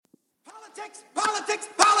Politics, politics,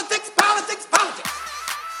 politics, politics, politics.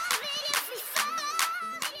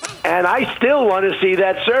 And I still want to see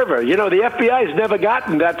that server. You know, the FBI's never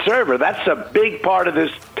gotten that server. That's a big part of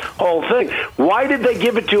this whole thing. Why did they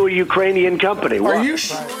give it to a Ukrainian company? Are you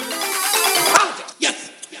sure? Politics,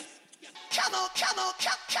 yes. Come on.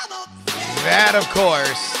 That, of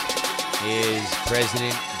course, is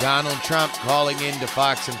President Donald Trump calling into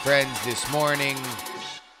Fox and Friends this morning,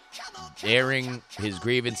 airing his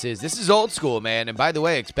grievances. This is old school, man. And by the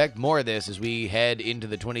way, expect more of this as we head into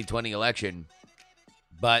the 2020 election.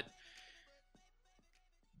 But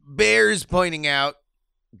bears pointing out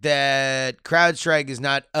that CrowdStrike is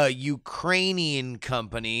not a Ukrainian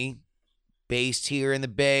company based here in the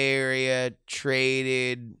Bay Area,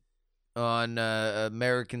 traded on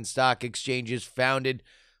American stock exchanges, founded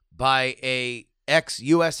by a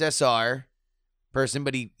ex-USSR person,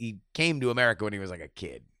 but he came to America when he was like a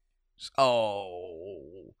kid.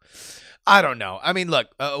 Oh, I don't know. I mean, look,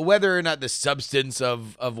 whether or not the substance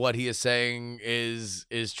of what he is saying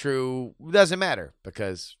is true doesn't matter,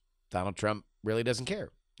 because Donald Trump really doesn't care.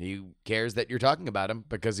 He cares that you're talking about him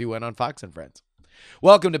because he went on Fox and Friends.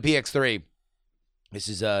 Welcome to PX3. This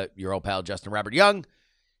is your old pal, Justin Robert Young,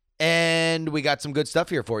 and we got some good stuff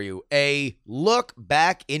here for you. A look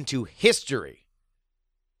back into history.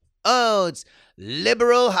 Oh, it's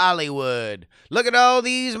liberal Hollywood. Look at all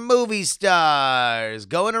these movie stars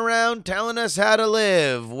going around telling us how to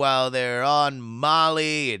live while they're on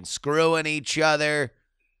Molly and screwing each other,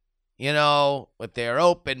 you know, with their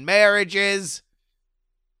open marriages.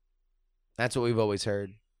 That's what we've always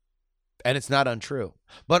heard. And it's not untrue.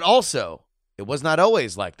 But also, it was not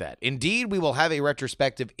always like that. Indeed, we will have a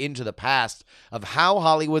retrospective into the past of how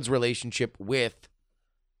Hollywood's relationship with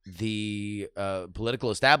the political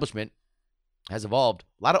establishment has evolved.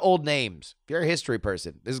 A lot of old names. If you're a history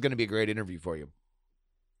person, this is going to be a great interview for you.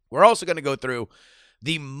 We're also going to go through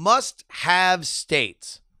the must-have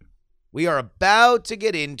states. We are about to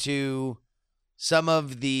get into some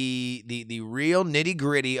of the real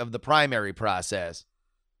nitty-gritty of the primary process.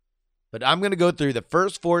 But I'm going to go through the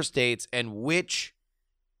first 4 states and which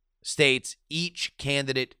states each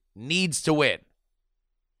candidate needs to win.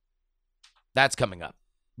 That's coming up.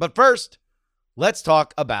 But first, let's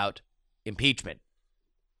talk about impeachment.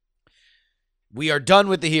 We are done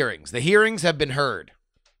with the hearings. The hearings have been heard.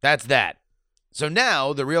 That's that. So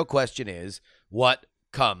now the real question is, what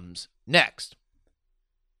comes next?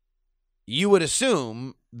 You would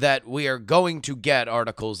assume that we are going to get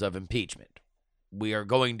articles of impeachment. We are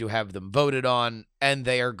going to have them voted on, and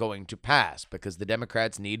they are going to pass because the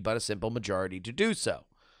Democrats need but a simple majority to do so.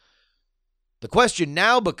 The question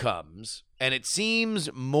now becomes, and it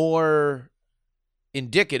seems more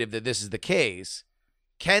indicative that this is the case,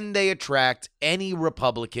 can they attract any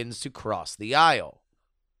Republicans to cross the aisle?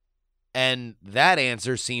 And that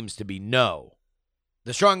answer seems to be no.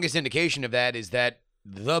 The strongest indication of that is that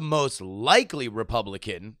the most likely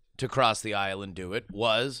Republican to cross the aisle and do it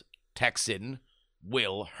was Texan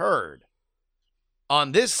Will Hurd.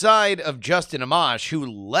 On this side of Justin Amash, who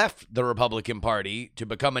left the Republican Party to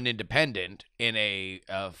become an independent in a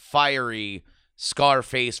fiery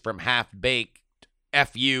Scarface from Half-Baked,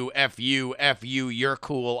 F you, you're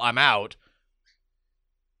cool, I'm out.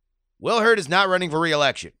 Will Hurd is not running for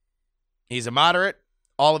re-election. He's a moderate.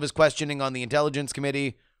 All of his questioning on the Intelligence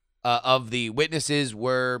Committee of the witnesses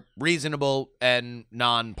were reasonable and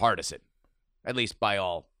nonpartisan, at least by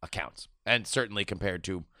all accounts, and certainly compared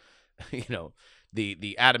to, you know,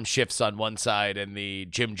 the Adam Schiffs on one side and the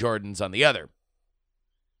Jim Jordans on the other.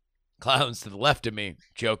 Clowns to the left of me,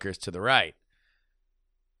 jokers to the right.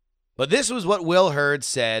 But this was what Will Hurd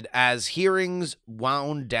said as hearings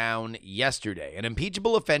wound down yesterday. An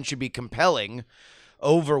impeachable offense should be compelling,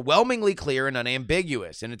 overwhelmingly clear, and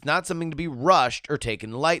unambiguous, and it's not something to be rushed or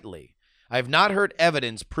taken lightly. I have not heard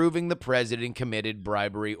evidence proving the president committed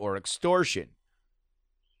bribery or extortion.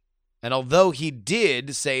 And although he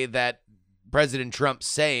did say that President Trump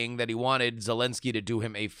saying that he wanted Zelensky to do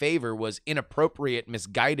him a favor was inappropriate,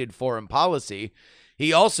 misguided foreign policy,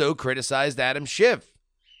 he also criticized Adam Schiff.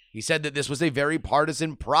 He said that this was a very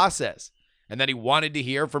partisan process and that he wanted to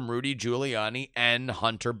hear from Rudy Giuliani and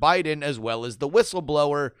Hunter Biden, as well as the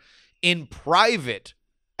whistleblower, in private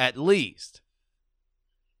at least.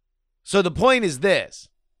 So the point is this.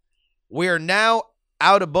 We are now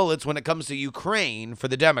out of bullets when it comes to Ukraine for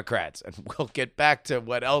the Democrats, and we'll get back to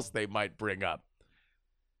what else they might bring up.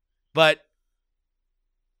 But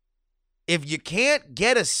if you can't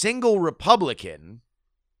get a single Republican,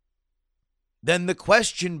 then the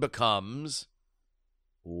question becomes,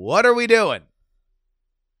 what are we doing?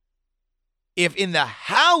 if in the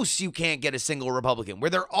House you can't get a single Republican, where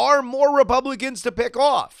there are more Republicans to pick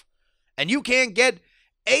off, and you can't get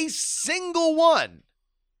a single one,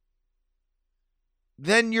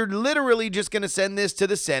 then you're literally just going to send this to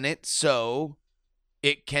the Senate so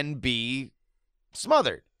it can be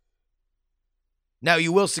smothered. Now,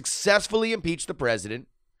 you will successfully impeach the president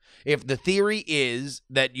if the theory is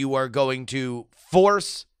that you are going to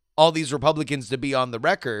force all these Republicans to be on the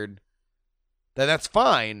record, then that's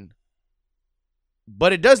fine.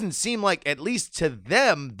 But it doesn't seem like, at least to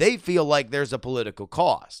them, they feel like there's a political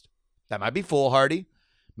cost. That might be foolhardy.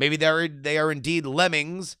 Maybe they are indeed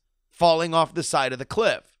lemmings falling off the side of the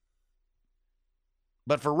cliff.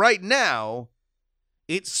 But for right now,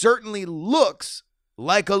 it certainly looks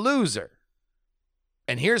like a loser.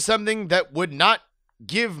 And here's something that would not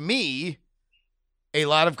give me a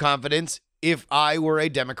lot of confidence if I were a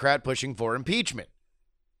Democrat pushing for impeachment.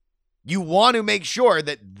 You want to make sure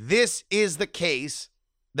that this is the case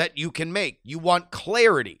that you can make. You want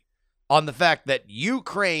clarity on the fact that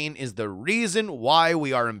Ukraine is the reason why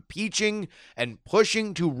we are impeaching and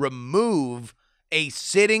pushing to remove a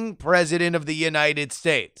sitting president of the United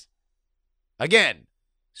States. Again,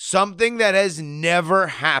 something that has never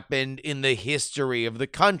happened in the history of the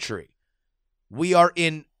country. We are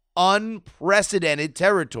in unprecedented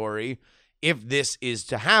territory if this is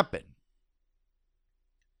to happen.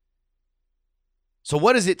 So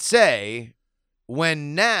what does it say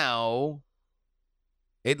when now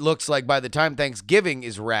it looks like by the time Thanksgiving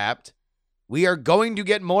is wrapped, we are going to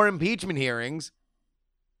get more impeachment hearings,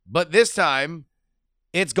 but this time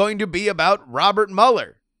it's going to be about Robert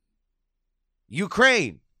Mueller.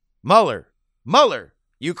 Ukraine, Mueller, Mueller,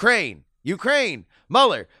 Ukraine, Ukraine,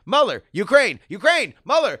 Mueller, Mueller, Ukraine, Ukraine,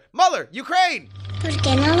 Mueller, Mueller, Ukraine. ¿Por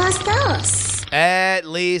qué no los dos? At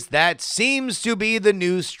least that seems to be the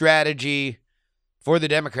new strategy for the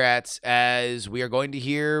Democrats, as we are going to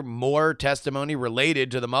hear more testimony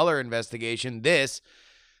related to the Mueller investigation. This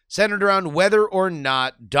centered around whether or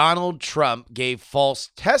not Donald Trump gave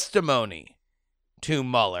false testimony to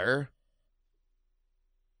Mueller.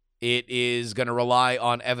 It is going to rely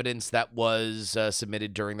on evidence that was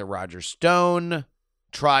submitted during the Roger Stone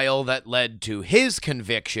trial that led to his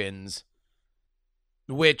convictions,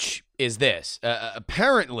 which is this.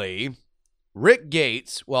 Apparently, Rick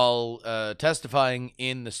Gates, while testifying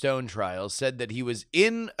in the Stone trial, said that he was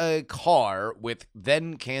in a car with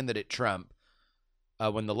then-candidate Trump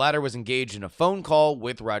when the latter was engaged in a phone call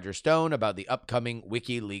with Roger Stone about the upcoming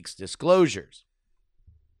WikiLeaks disclosures.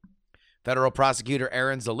 Federal prosecutor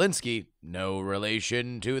Aaron Zelinsky, no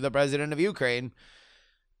relation to the president of Ukraine,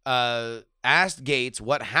 asked Gates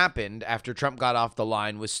what happened after Trump got off the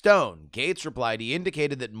line with Stone. Gates replied he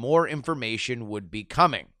indicated that more information would be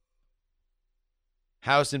coming.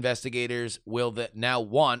 House investigators will now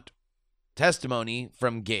want testimony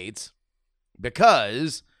from Gates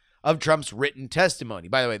because of Trump's written testimony.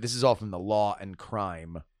 By the way, this is all from the Law and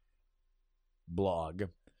Crime blog.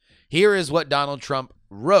 Here is what Donald Trump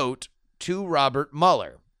wrote to Robert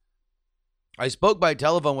Mueller. I spoke by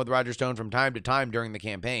telephone with Roger Stone from time to time during the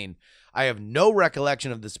campaign. I have no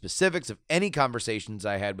recollection of the specifics of any conversations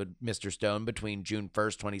I had with Mr. Stone between June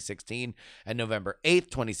 1st, 2016 and November 8th,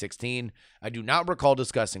 2016. I do not recall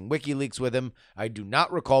discussing WikiLeaks with him. I do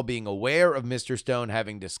not recall being aware of Mr. Stone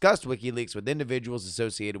having discussed WikiLeaks with individuals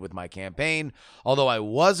associated with my campaign, although I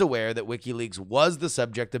was aware that WikiLeaks was the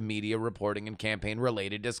subject of media reporting and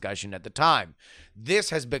campaign-related discussion at the time. This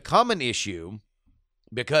has become an issue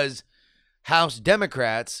because House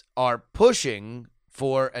Democrats are pushing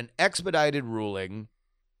for an expedited ruling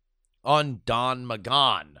on Don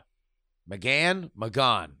McGahn.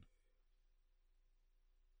 McGahn.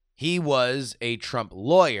 He was a Trump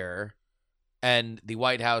lawyer, and the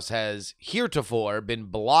White House has heretofore been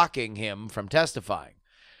blocking him from testifying.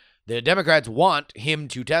 The Democrats want him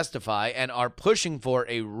to testify and are pushing for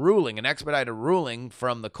a ruling, an expedited ruling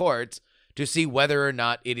from the courts to see whether or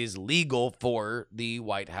not it is legal for the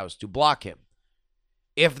White House to block him.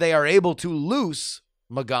 If they are able to loose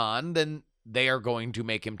McGahn, then they are going to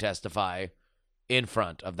make him testify in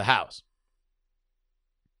front of the House.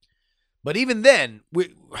 But even then, we're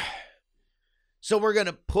going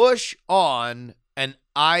to push on an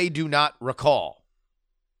I do not recall.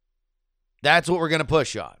 That's what we're going to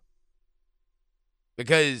push on.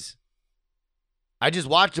 Because I just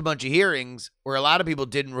watched a bunch of hearings where a lot of people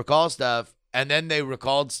didn't recall stuff, and then they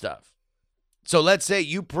recalled stuff. So let's say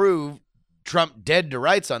you prove Trump dead to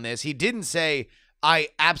rights on this. He didn't say, I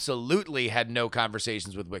absolutely had no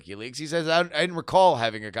conversations with WikiLeaks. He says, I didn't recall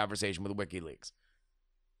having a conversation with WikiLeaks.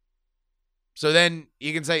 So then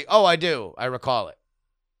you can say, oh, I do. I recall it.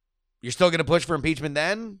 You're still going to push for impeachment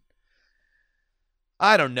then?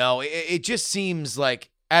 I don't know. It just seems like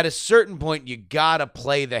at a certain point, you got to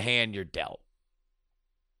play the hand you're dealt.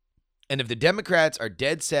 And if the Democrats are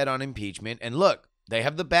dead set on impeachment, and look, they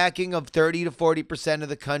have the backing of 30 to 40% of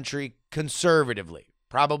the country conservatively,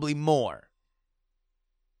 probably more,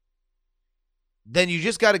 then you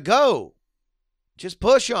just got to go. Just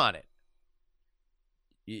push on it.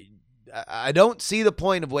 I don't see the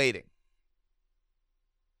point of waiting.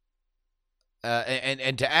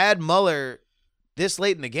 And to add Mueller this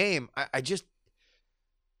late in the game, I just,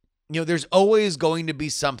 there's always going to be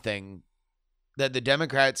something that the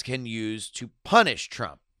Democrats can use to punish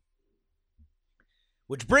Trump.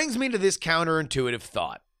 Which brings me to this counterintuitive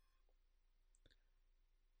thought.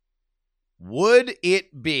 Would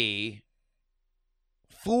it be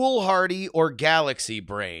foolhardy or galaxy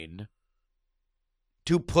brain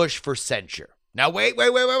to push for censure? Now, wait.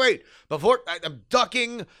 Before I'm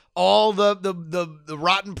ducking all the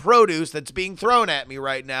rotten produce that's being thrown at me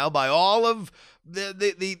right now by all of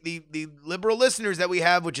the liberal listeners that we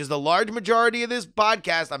have, which is the large majority of this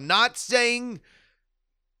podcast. I'm not saying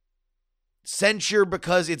censure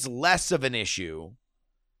because it's less of an issue.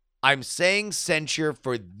 I'm saying censure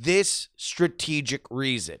for this strategic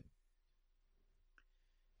reason.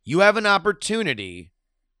 You have an opportunity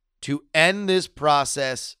to end this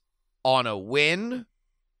process on a win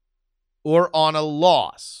or on a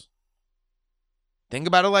loss. Think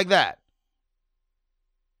about it like that.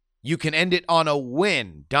 You can end it on a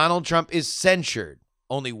win. Donald Trump is censured.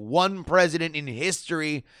 Only one president in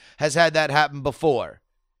history has had that happen before.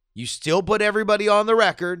 You still put everybody on the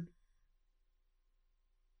record,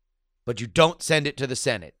 but you don't send it to the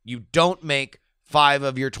Senate. You don't make 5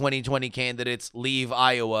 of your 2020 candidates leave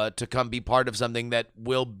Iowa to come be part of something that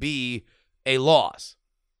will be a loss.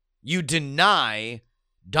 You deny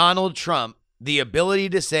Donald Trump the ability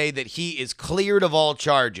to say that he is cleared of all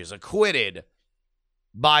charges, acquitted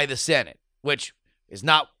by the Senate, which is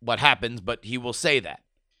not what happens, but he will say that.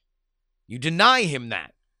 You deny him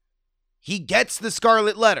that. He gets the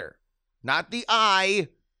scarlet letter, not the I,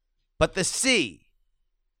 but the C.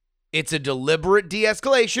 It's a deliberate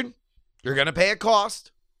de-escalation. You're going to pay a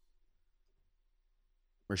cost.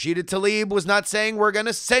 Rashida Tlaib was not saying we're going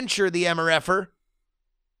to censure the MRFer.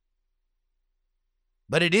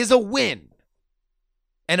 But it is a win.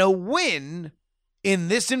 And a win in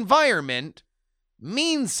this environment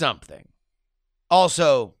means something.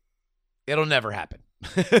 Also, it'll never happen.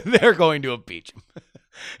 They're going to impeach him.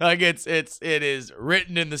 Like it is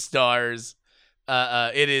written in the stars.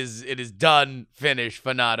 It is done, finished,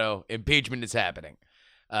 finado. Impeachment is happening.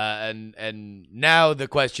 And now the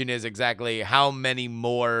question is exactly how many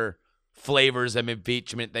more flavors of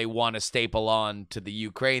impeachment they want to staple on to the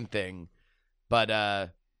Ukraine thing.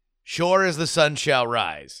 But sure as the sun shall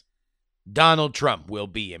rise, Donald Trump will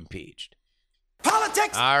be impeached.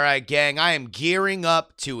 Politics! All right, gang, I am gearing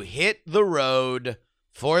up to hit the road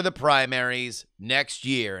for the primaries next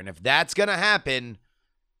year. And if that's going to happen,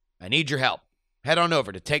 I need your help. Head on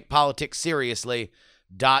over to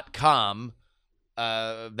takepoliticsseriously.com.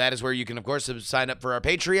 That is where you can, of course, sign up for our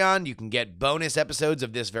Patreon. You can get bonus episodes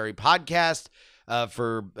of this very podcast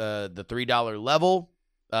for the $3 level.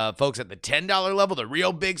 Folks at the $10 level, the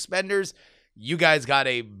real big spenders, you guys got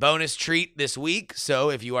a bonus treat this week. So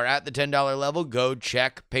if you are at the $10 level, go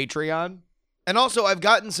check Patreon. And also, I've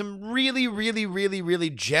gotten some really, really, really, really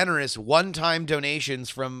generous one-time donations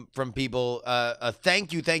from people.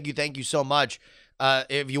 Thank you so much.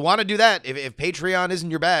 If you want to do that, if Patreon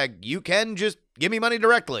isn't your bag, you can just give me money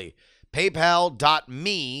directly.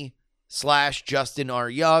 PayPal.me/Justin R.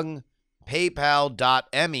 Young.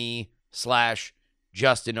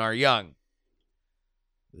 PayPal.me/Justin R. Young.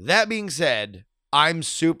 That being said, I'm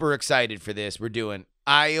super excited for this. We're doing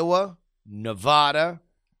Iowa, Nevada,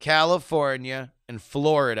 California, and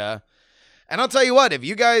Florida. And I'll tell you what, if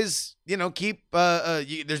you guys, keep,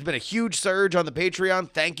 there's been a huge surge on the Patreon.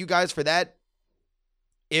 Thank you guys for that.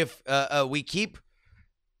 If we keep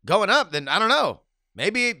going up, then I don't know.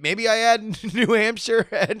 Maybe I add New Hampshire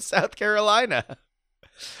and South Carolina.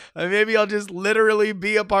 Maybe I'll just literally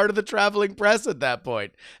be a part of the traveling press at that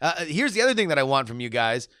point. Here's the other thing that I want from you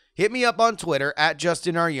guys. Hit me up on Twitter at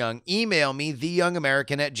Justin R. Young. Email me,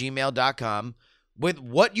 theyoungamerican@gmail.com, with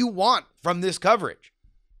what you want from this coverage.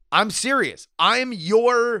 I'm serious. I'm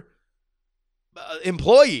your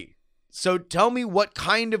employee. So tell me what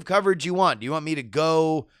kind of coverage you want. Do you want me to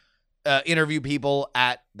go interview people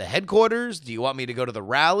at the headquarters? Do you want me to go to the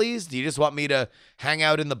rallies? Do you just want me to hang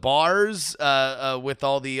out in the bars with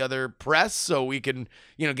all the other press so we can,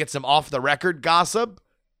 get some off-the-record gossip?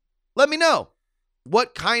 Let me know.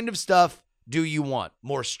 What kind of stuff do you want?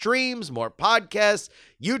 More streams, more podcasts,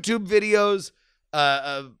 YouTube videos?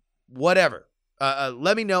 whatever.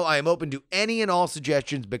 Let me know. I am open to any and all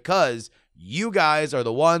suggestions because you guys are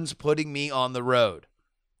the ones putting me on the road.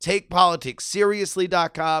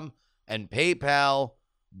 TakePoliticsSeriously.com and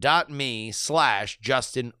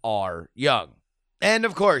PayPal.me/Justin R. Young. And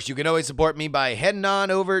of course, you can always support me by heading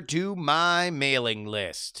on over to my mailing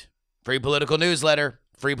list. Free political newsletter,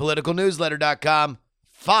 freepoliticalnewsletter.com.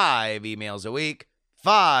 5 emails a week,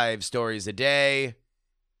 5 stories a day,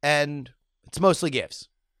 and it's mostly gifts.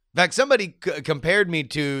 In fact, somebody compared me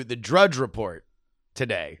to the Drudge Report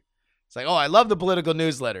today. It's like, oh, I love the political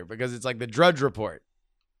newsletter because it's like the Drudge Report.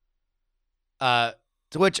 To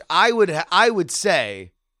which I would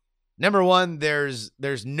say, number one, there's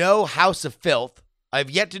no House of Filth.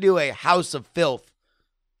 I've yet to do a House of Filth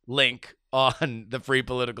link on the Free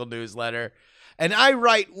Political Newsletter, and I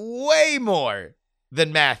write way more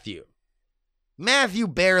than Matthew. Matthew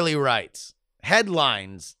barely writes.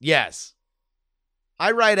 Headlines, yes.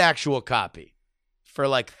 I write actual copy for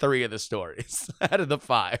like 3 of the stories out of the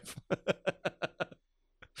 5.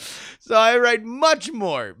 So I write much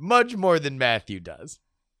more than Matthew does.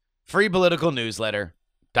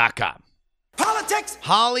 FreePoliticalNewsletter.com. Politics!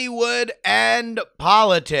 Hollywood and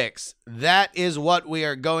politics. That is what we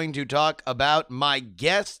are going to talk about. My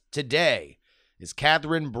guest today is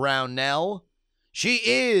Kathryn Brownell. She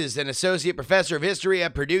is an associate professor of history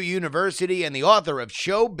at Purdue University and the author of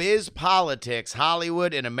Showbiz Politics,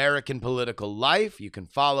 Hollywood and American Political Life. You can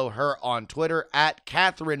follow her on Twitter at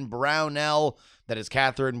Kathryn Brownell. That is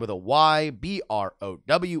Kathryn with a Y, Brownell.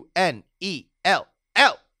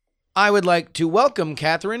 I would like to welcome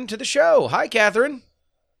Kathryn to the show. Hi, Kathryn.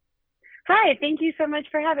 Hi, thank you so much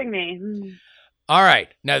for having me. All right.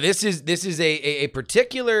 Now, this is a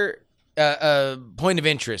particular point of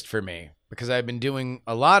interest for me because I've been doing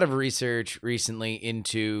a lot of research recently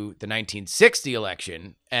into the 1960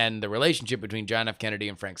 election and the relationship between John F. Kennedy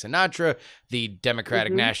and Frank Sinatra. The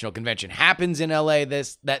Democratic National Convention happens in LA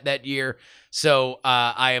that year. So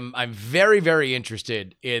I'm very, very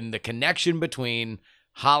interested in the connection between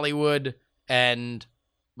Hollywood and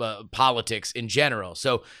politics in general.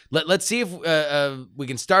 So let's see if we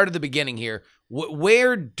can start at the beginning here.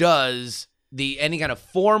 Where does any kind of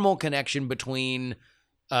formal connection between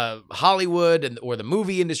Hollywood or the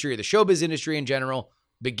movie industry or the showbiz industry in general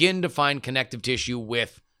begin to find connective tissue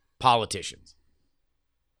with politicians?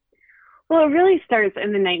 Well, it really starts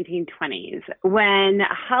in the 1920s when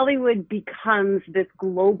Hollywood becomes this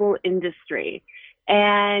global industry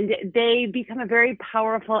and they become a very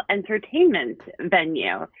powerful entertainment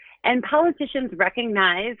venue. And politicians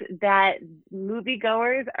recognize that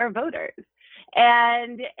moviegoers are voters.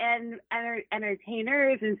 And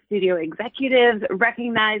entertainers and studio executives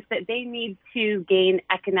recognize that they need to gain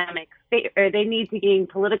they need to gain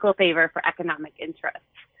political favor for economic interests.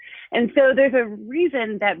 And so there's a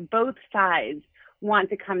reason that both sides want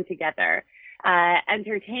to come together.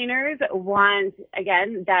 Entertainers want,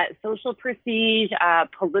 again, that social prestige,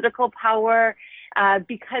 political power,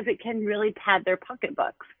 because it can really pad their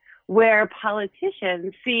pocketbooks. Where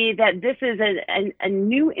politicians see that this is a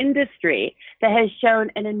new industry that has shown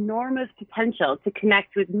an enormous potential to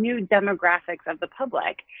connect with new demographics of the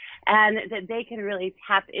public, and that they can really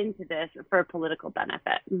tap into this for political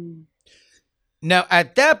benefit. Now,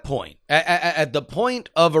 at that point, at the point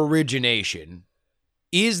of origination,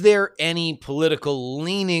 is there any political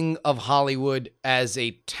leaning of Hollywood as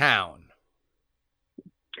a town?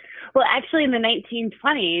 Well, actually, in the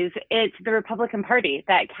 1920s, it's the Republican Party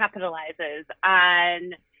that capitalizes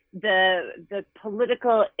on the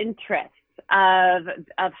political interests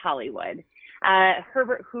of Hollywood.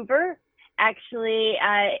 Herbert Hoover actually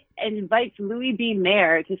invites Louis B.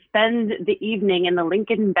 Mayer to spend the evening in the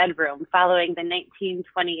Lincoln bedroom following the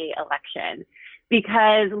 1928 election,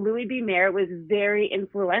 because Louis B. Mayer was very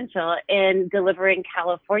influential in delivering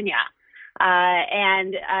California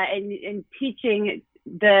and teaching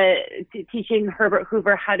Herbert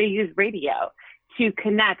Hoover how to use radio to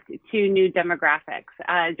connect to new demographics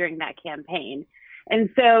during that campaign. And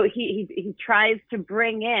so he tries to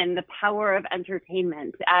bring in the power of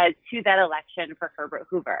entertainment to that election for Herbert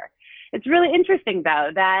Hoover. It's really interesting, though,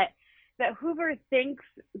 that Hoover thinks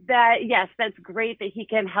that, yes, that's great that he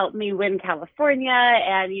can help me win California,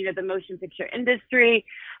 and, you know, the motion picture industry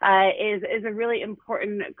is a really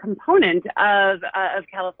important component of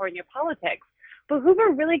California politics. But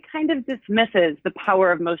Hoover really kind of dismisses the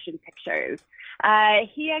power of motion pictures.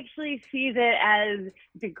 He actually sees it as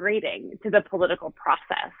degrading to the political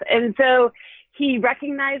process. And so he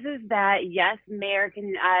recognizes that, yes, mayor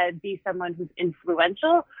can be someone who's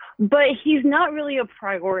influential, but he's not really a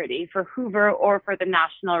priority for Hoover or for the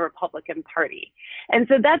National Republican Party. And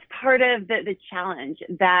so that's part of the challenge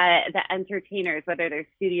that entertainers, whether they're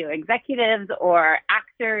studio executives or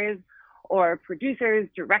actors or producers,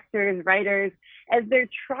 directors, writers, as they're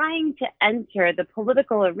trying to enter the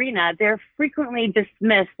political arena, they're frequently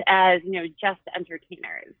dismissed as, just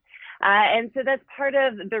entertainers. And so that's part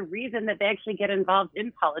of the reason that they actually get involved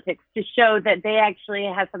in politics, to show that they actually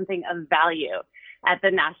have something of value at the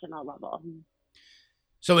national level.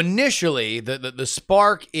 So initially, the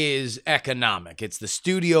spark is economic. It's the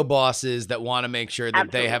studio bosses that want to make sure that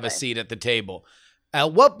Absolutely. they have a seat at the table.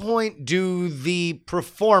 At what point do the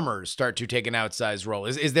performers start to take an outsized role?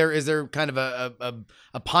 Is there kind of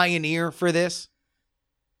a pioneer for this?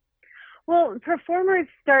 Well, performers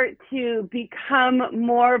start to become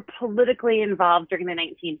more politically involved during the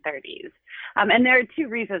 1930s. And there are two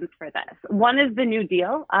reasons for this. One is the New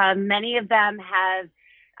Deal. Many of them have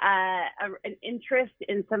an interest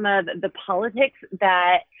in some of the politics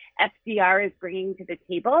that FDR is bringing to the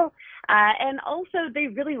table. And also, they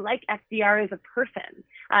really like FDR as a person.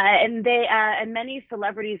 And many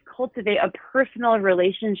celebrities cultivate a personal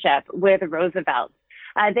relationship with Roosevelt.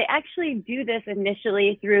 They actually do this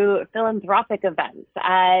initially through philanthropic events.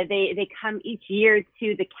 They come each year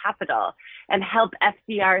to the Capitol and help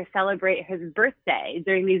FDR celebrate his birthday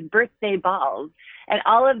during these birthday balls. And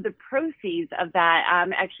all of the proceeds of that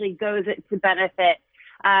actually goes to benefit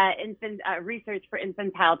research for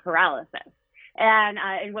infantile paralysis. And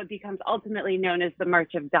in what becomes ultimately known as the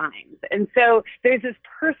March of Dimes. And so there's this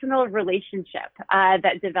personal relationship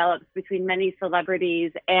that develops between many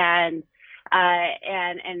celebrities and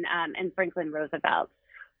Franklin Roosevelt.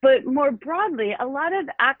 But more broadly, a lot of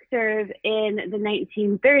actors in the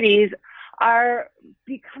 1930s are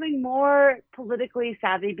becoming more politically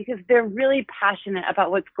savvy because they're really passionate about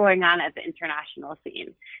what's going on at the international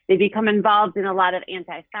scene. They become involved in a lot of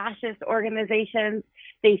anti-fascist organizations.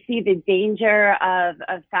 They see the danger of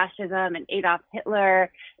fascism and Adolf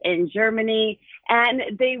Hitler in Germany,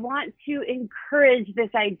 and they want to encourage this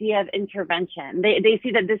idea of intervention. They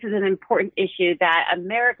see that this is an important issue that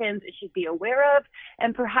Americans should be aware of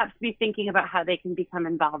and perhaps be thinking about how they can become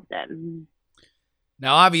involved in.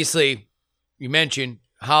 Now, obviously, you mentioned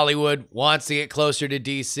Hollywood wants to get closer to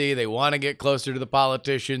D.C. They want to get closer to the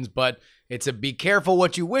politicians, but it's a be careful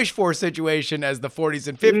what you wish for situation as the 40s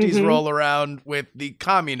and 50s roll around with the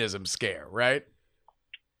communism scare, right?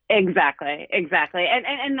 Exactly.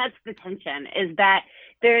 And that's the tension, is that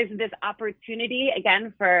there's this opportunity,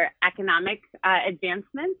 again, for economic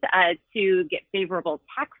advancement, to get favorable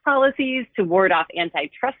tax policies, to ward off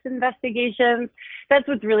antitrust investigations. That's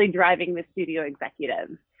what's really driving the studio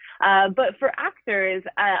executives. But for actors,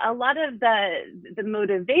 a lot of the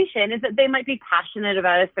motivation is that they might be passionate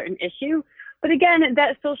about a certain issue. But again,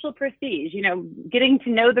 that social prestige, getting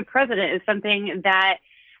to know the president is something that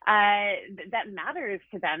matters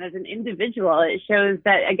to them as an individual. It shows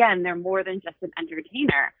that, again, they're more than just an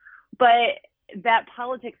entertainer. But that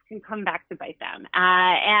politics can come back to bite them.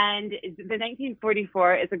 And the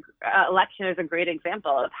 1944 election is a great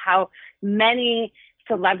example of how many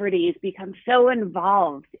celebrities become so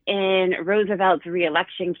involved in Roosevelt's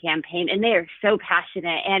reelection campaign, and they are so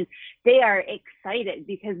passionate and they are excited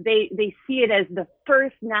because they see it as the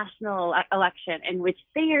first national election in which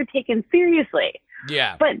they are taken seriously.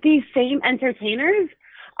 Yeah. But these same entertainers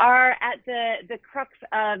are at the crux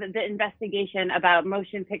of the investigation about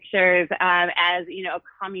motion pictures as a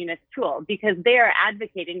communist tool, because they are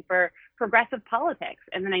advocating for progressive politics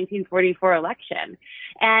in the 1944 election.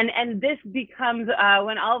 And this becomes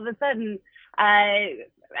when all of a sudden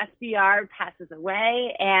FDR passes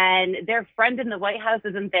away and their friend in the White House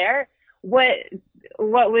isn't there. What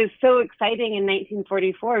was so exciting in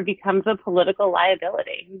 1944 becomes a political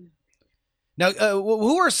liability. Now,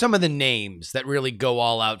 who are some of the names that really go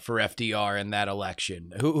all out for FDR in that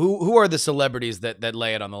election? Who are the celebrities that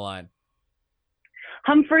lay it on the line?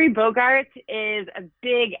 Humphrey Bogart is a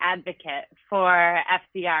big advocate for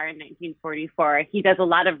FDR in 1944. He does a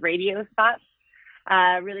lot of radio spots,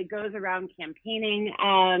 really goes around campaigning.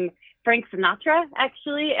 Frank Sinatra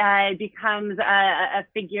actually becomes a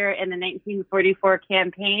figure in the 1944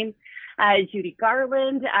 campaign. Judy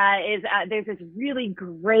Garland there's this really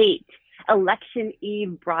great election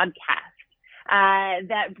eve broadcast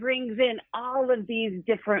that brings in all of these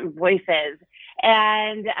different voices,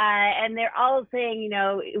 and they're all saying,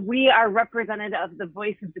 we are representative of the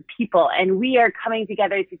voice of the people, and we are coming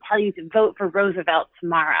together to tell you to vote for Roosevelt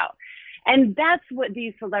tomorrow. And that's what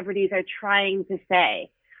these celebrities are trying to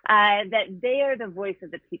say. that they are the voice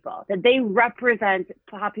of the people, that they represent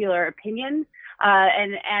popular opinion,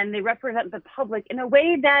 and they represent the public in a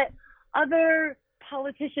way that other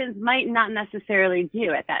politicians might not necessarily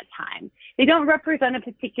do at that time. They don't represent a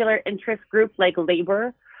particular interest group like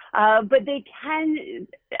labor, but they can,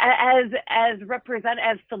 as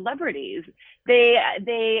celebrities,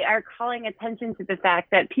 they are calling attention to the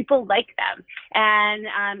fact that people like them, and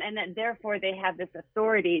that therefore they have this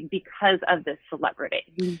authority because of this celebrity.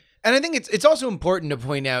 And I think it's also important to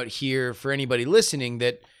point out here for anybody listening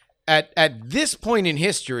that at this point in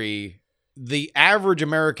history, the average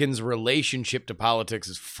American's relationship to politics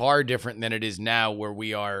is far different than it is now, where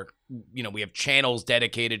we are, we have channels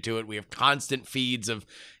dedicated to it. We have constant feeds of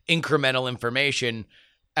incremental information.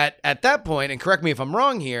 At that point, and correct me if I'm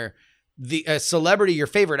wrong here, a celebrity, your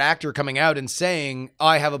favorite actor coming out and saying,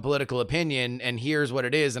 I have a political opinion and here's what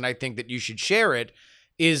it is, and I think that you should share it,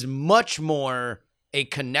 is much more a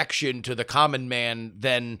connection to the common man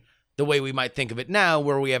than the way we might think of it now,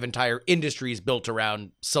 where we have entire industries built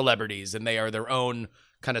around celebrities and they are their own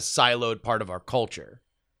kind of siloed part of our culture.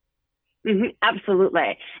 Mm-hmm,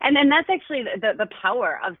 absolutely. And that's actually the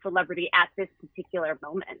power of celebrity at this particular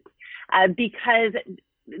moment, because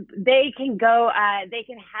they can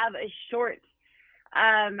have a short,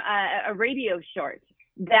 a radio short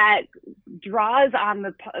that draws on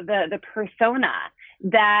the persona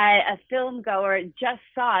that a film goer just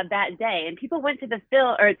saw that day. And people went to the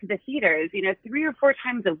theaters, 3 or 4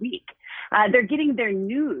 times a week. They're getting their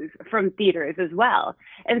news from theaters as well.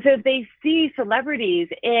 And so if they see celebrities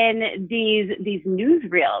in these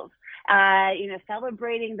newsreels,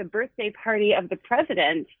 celebrating the birthday party of the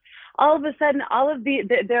president, all of a sudden, all of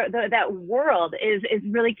that world is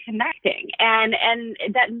really connecting, and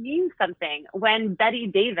that means something. When Betty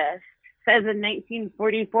Davis says in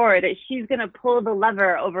 1944 that she's going to pull the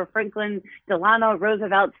lever over Franklin Delano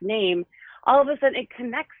Roosevelt's name, all of a sudden it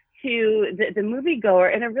connects to the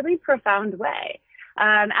moviegoer in a really profound way.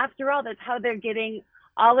 After all, that's how they're getting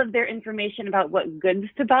all of their information about what goods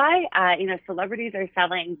to buy. Celebrities are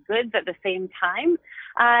selling goods at the same time.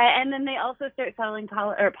 And then they also start selling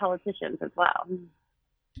politicians as well.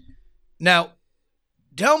 Now,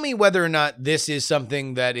 tell me whether or not this is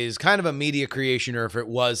something that is kind of a media creation or if it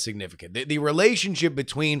was significant. The relationship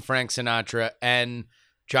between Frank Sinatra and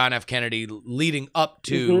John F. Kennedy leading up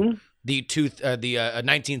to the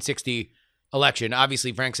 1960 election.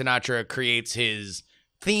 Obviously, Frank Sinatra creates his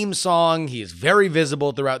theme song. He is very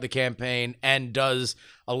visible throughout the campaign and does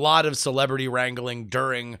a lot of celebrity wrangling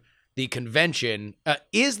during the convention.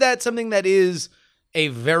 Is that something that is a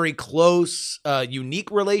very close,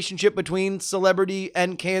 unique relationship between celebrity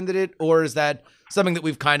and candidate, or is that something that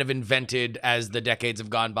we've kind of invented as the decades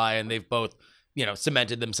have gone by and they've both,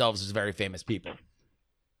 cemented themselves as very famous people?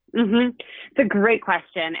 It's a great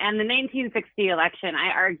question. And the 1960 election, I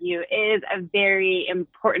argue, is a very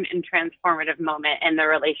important and transformative moment in the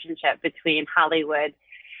relationship between Hollywood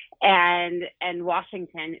and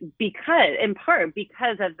Washington, in part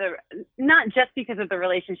because of not just because of the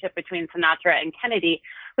relationship between Sinatra and Kennedy,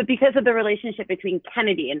 but because of the relationship between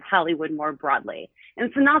Kennedy and Hollywood more broadly.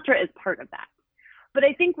 And Sinatra is part of that. But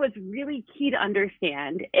I think what's really key to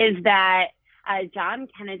understand is that John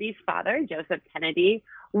Kennedy's father, Joseph Kennedy,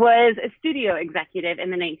 was a studio executive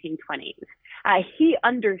in the 1920s. He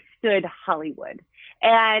understood Hollywood,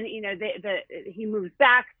 and he moves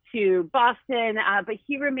back to Boston, but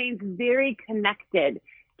he remains very connected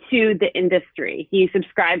to the industry. He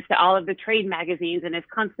subscribes to all of the trade magazines and is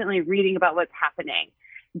constantly reading about what's happening.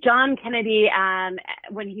 John Kennedy,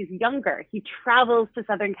 when he's younger, he travels to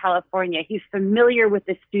Southern California. He's familiar with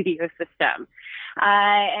the studio system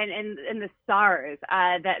and the stars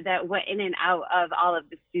that went in and out of all of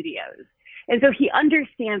the studios. And so he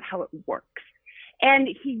understands how it works. And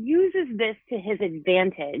he uses this to his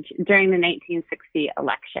advantage during the 1960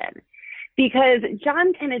 election, because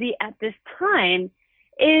John Kennedy at this time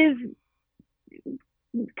is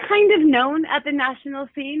kind of known at the national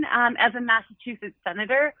scene as a Massachusetts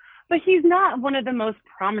senator, but he's not one of the most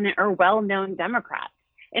prominent or well-known Democrats.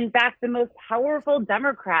 In fact, the most powerful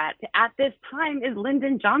Democrat at this time is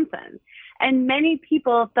Lyndon Johnson. And many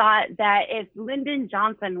people thought that if Lyndon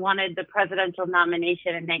Johnson wanted the presidential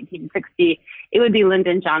nomination in 1960, it would be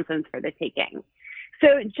Lyndon Johnson's for the taking.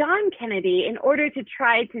 So John Kennedy, in order to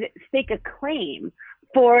try to stake a claim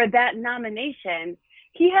for that nomination,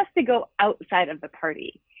 he has to go outside of the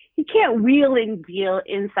party. He can't wheel and deal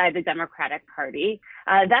inside the Democratic Party.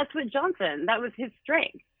 That was his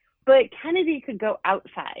strength. But Kennedy could go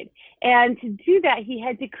outside. And to do that, he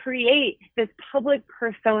had to create this public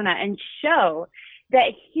persona and show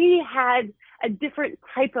that he had a different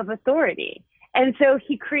type of authority. And so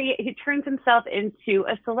he turns himself into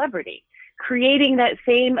a celebrity, creating that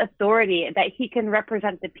same authority that he can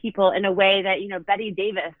represent the people in a way that, Betty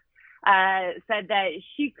Davis said that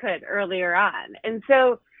she could earlier on. And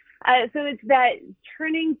so it's that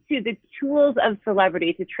turning to the tools of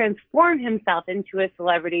celebrity to transform himself into a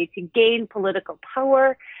celebrity, to gain political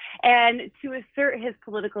power, and to assert his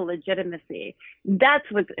political legitimacy. That's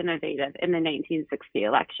what's innovative in the 1960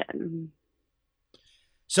 election.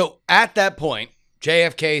 So at that point,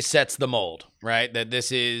 JFK sets the mold, right? That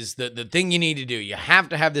this is the thing you need to do. You have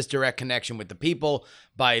to have this direct connection with the people.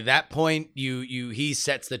 By that point, he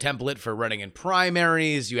sets the template for running in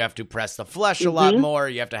primaries. You have to press the flesh a lot more.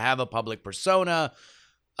 You have to have a public persona.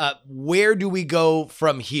 Where do we go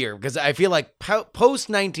from here? Because I feel like post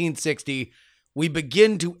 1960, we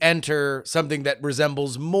begin to enter something that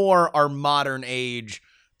resembles more our modern age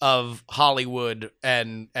of Hollywood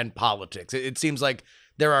and politics. It seems like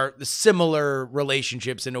there are similar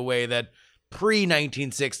relationships in a way that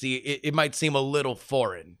pre-1960, it might seem a little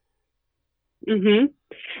foreign. Mm-hmm.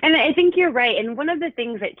 And I think you're right. And one of the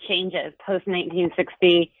things that changes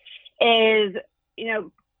post-1960 is,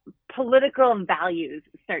 political values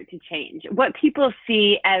start to change. What people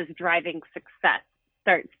see as driving success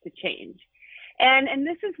starts to change. And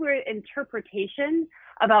this is where interpretation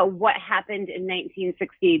about what happened in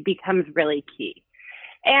 1960 becomes really key.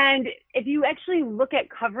 And if you actually look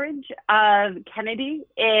at coverage of Kennedy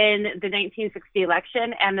in the 1960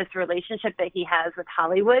 election and this relationship that he has with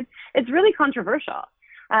Hollywood, it's really controversial.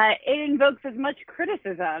 It invokes as much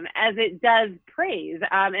criticism as it does praise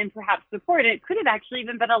and perhaps support. It could have actually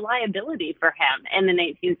even been a liability for him in the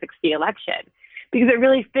 1960 election, because it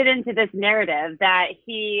really fit into this narrative that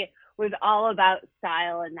he was all about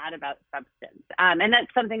style and not about substance. And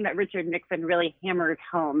that's something that Richard Nixon really hammers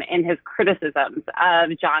home in his criticisms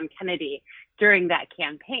of John Kennedy during that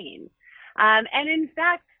campaign. And in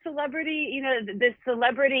fact, celebrity, the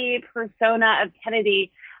celebrity persona of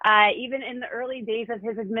Kennedy, even in the early days of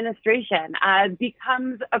his administration,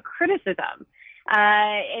 becomes a criticism.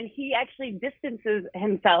 And he actually distances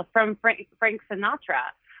himself from Frank Sinatra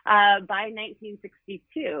by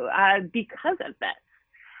 1962 because of this.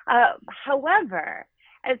 However,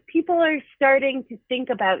 as people are starting to think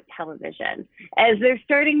about television, as they're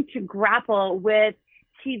starting to grapple with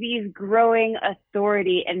TV's growing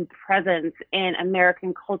authority and presence in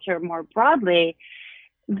American culture more broadly,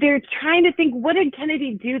 they're trying to think, what did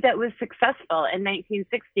Kennedy do that was successful in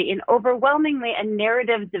 1960? And overwhelmingly, a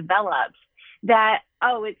narrative develops that,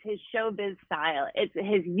 it's his showbiz style. It's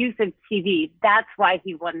his use of TV. That's why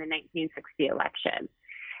he won the 1960 election.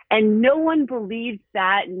 And no one believed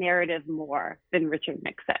that narrative more than Richard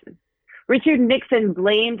Nixon. Richard Nixon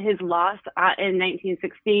blamed his loss in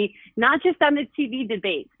 1960, not just on the TV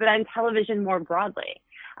debates, but on television more broadly.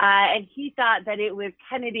 And he thought that it was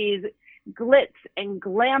Kennedy's glitz and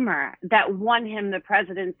glamour that won him the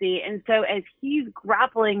presidency. And so as he's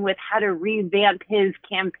grappling with how to revamp his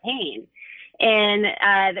campaign in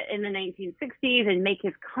the 1960s and make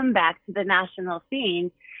his comeback to the national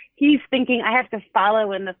scene, he's thinking, I have to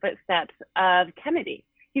follow in the footsteps of Kennedy.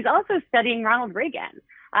 He's also studying Ronald Reagan.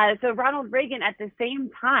 So Ronald Reagan at the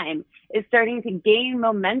same time is starting to gain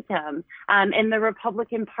momentum in the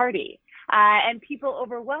Republican Party. And people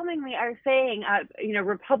overwhelmingly are saying,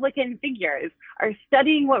 Republican figures are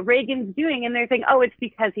studying what Reagan's doing, and they're saying, it's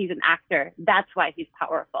because he's an actor. That's why he's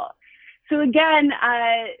powerful. So again,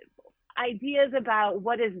 ideas about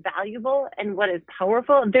what is valuable and what is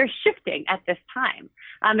powerful, they're shifting at this time.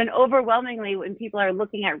 And overwhelmingly, when people are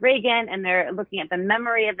looking at Reagan and they're looking at the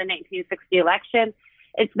memory of the 1960 election,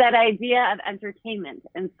 it's that idea of entertainment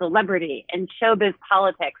and celebrity and showbiz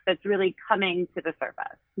politics that's really coming to the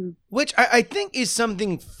surface. Which I think is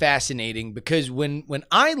something fascinating, because when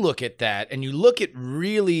I look at that and you look at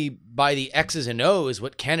really by the X's and O's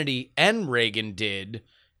what Kennedy and Reagan did,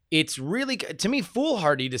 it's really, to me,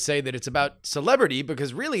 foolhardy to say that it's about celebrity,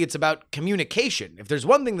 because really it's about communication. If there's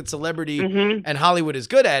one thing that celebrity and Hollywood is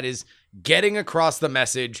good at, is getting across the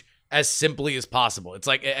message as simply as possible. It's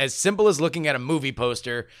like as simple as looking at a movie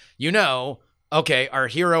poster, okay, our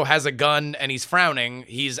hero has a gun and he's frowning,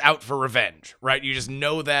 he's out for revenge, right? You just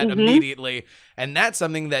know that immediately. And that's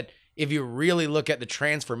something that if you really look at the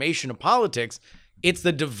transformation of politics, it's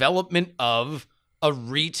the development of a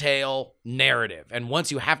retail narrative. And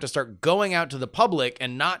once you have to start going out to the public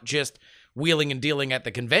and not just wheeling and dealing at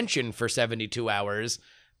the convention for 72 hours,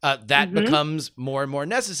 that becomes more and more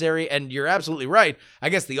necessary. And you're absolutely right. I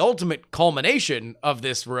guess the ultimate culmination of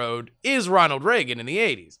this road is Ronald Reagan in the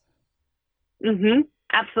 80s.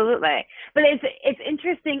 Absolutely. But it's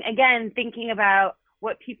interesting, again, thinking about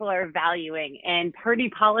what people are valuing in party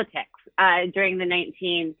politics during the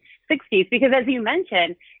 1960s. Because as you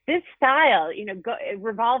mentioned, this style, it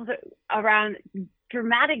revolves around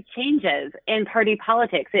dramatic changes in party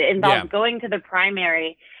politics. It involves going to the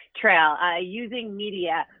primary trail, using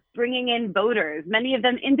media, bringing in voters, many of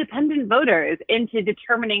them independent voters, into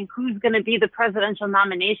determining who's going to be the presidential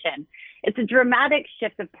nomination. It's a dramatic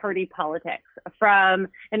shift of party politics from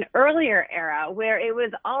an earlier era where it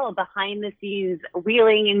was all behind the scenes,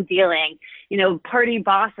 wheeling and dealing. Party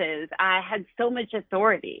bosses had so much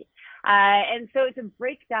authority. And so it's a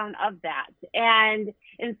breakdown of that. And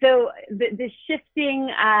so the shifting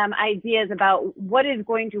ideas about what is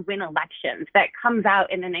going to win elections that comes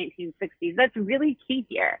out in the 1960s, that's really key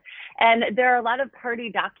here. And there are a lot of party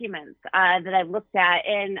documents that I've looked at,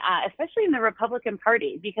 especially in the Republican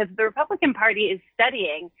Party, because the Republican Party is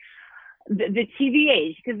studying the TV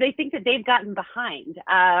age, because they think that they've gotten behind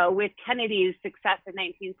with Kennedy's success in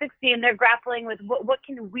 1960, and they're grappling with what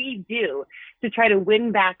can we do to try to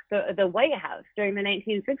win back the White House during the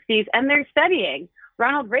 1960s, and they're studying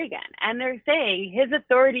Ronald Reagan, and they're saying his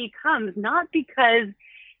authority comes not because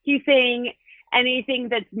he's saying anything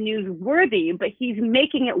that's newsworthy, but he's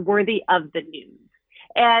making it worthy of the news.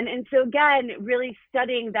 And so, again, really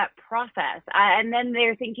studying that process. And then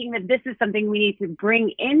they're thinking that this is something we need to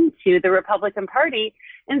bring into the Republican Party.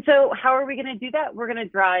 And so how are we going to do that? We're going to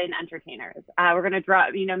draw in entertainers. We're going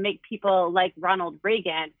to make people like Ronald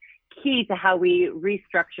Reagan key to how we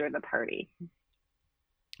restructure the party.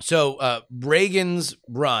 So Reagan's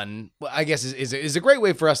run, I guess, is a great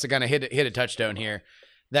way for us to kind of hit a touchstone here,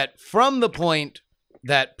 that from the point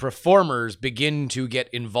that performers begin to get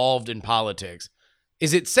involved in politics,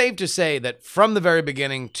 is it safe to say that from the very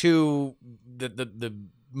beginning to the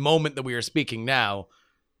moment that we are speaking now,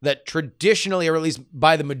 that traditionally, or at least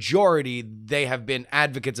by the majority, they have been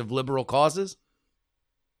advocates of liberal causes?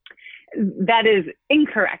 That is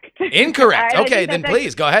incorrect. Incorrect. Okay, then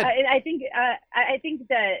please go ahead. I think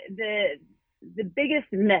that the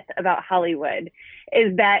biggest myth about Hollywood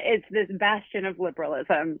is that it's this bastion of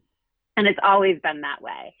liberalism. And it's always been that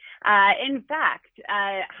way. In fact,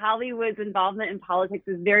 Hollywood's involvement in politics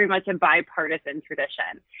is very much a bipartisan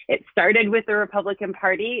tradition. It started with the Republican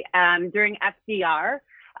Party. During FDR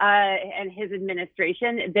and his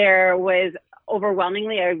administration, there was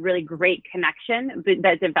overwhelmingly a really great connection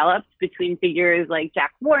that developed between figures like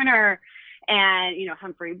Jack Warner and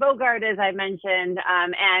Humphrey Bogart, as I mentioned,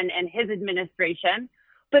 and his administration.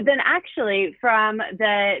 But then actually from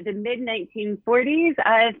the mid-1940s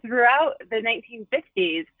throughout the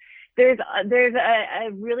 1950s, there's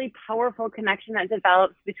a really powerful connection that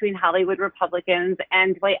develops between Hollywood Republicans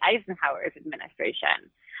and Dwight Eisenhower's administration.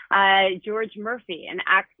 George Murphy, an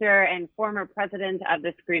actor and former president of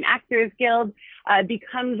the Screen Actors Guild,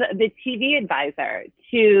 becomes the TV advisor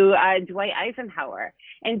to Dwight Eisenhower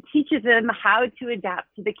and teaches him how to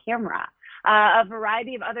adapt to the camera. A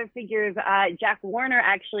variety of other figures. Jack Warner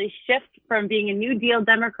actually shifts from being a New Deal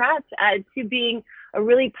Democrat to being a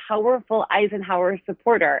really powerful Eisenhower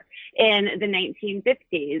supporter in the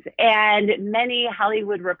 1950s. And many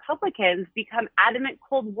Hollywood Republicans become adamant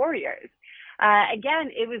Cold Warriors. Again,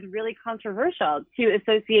 it was really controversial to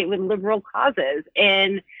associate with liberal causes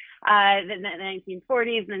in the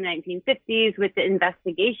 1940s and the 1950s with the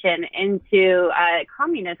investigation into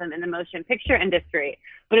communism in the motion picture industry.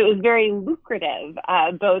 But it was very lucrative,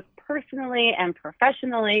 both personally and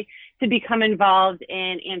professionally, to become involved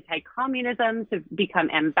in anti-communism, to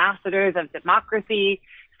become ambassadors of democracy,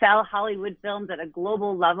 sell Hollywood films at a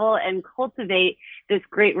global level, and cultivate this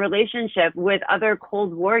great relationship with other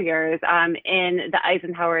Cold Warriors in the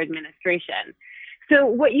Eisenhower administration. So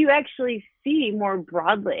what you actually see more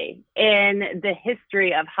broadly in the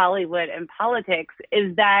history of Hollywood and politics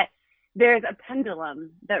is that there's a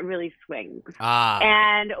pendulum that really swings.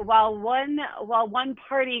 And while one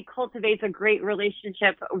party cultivates a great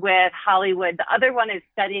relationship with Hollywood, the other one is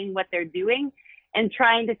studying what they're doing and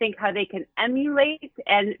trying to think how they can emulate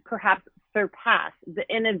and perhaps surpass the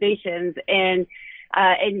innovations in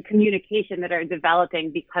communication that are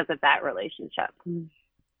developing because of that relationship.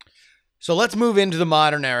 So let's move into the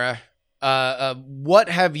modern era. What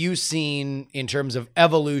have you seen in terms of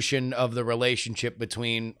evolution of the relationship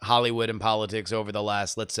between Hollywood and politics over the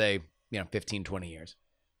last, let's say, 15, 20 years?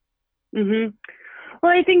 Mm-hmm.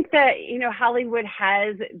 Well, I think that, Hollywood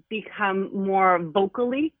has become more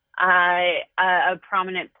vocally a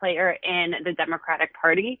prominent player in the Democratic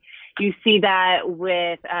Party. You see that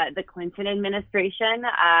with the Clinton administration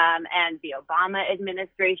and the Obama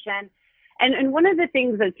administration. And one of the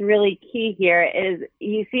things that's really key here is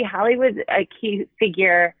you see Hollywood's a key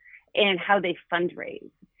figure in how they fundraise.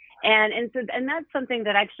 And that's something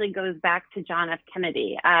that actually goes back to John F.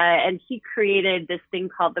 Kennedy. And he created this thing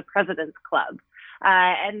called the President's Club.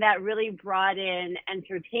 And that really brought in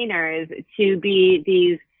entertainers to be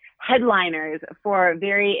these headliners for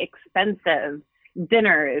very expensive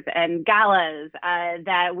dinners and galas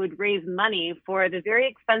that would raise money for the very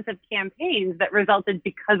expensive campaigns that resulted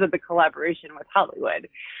because of the collaboration with Hollywood.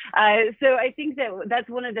 So I think that that's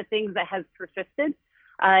one of the things that has persisted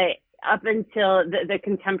up until the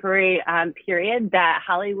contemporary period, that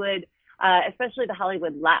Hollywood, especially the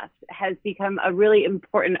Hollywood left, has become a really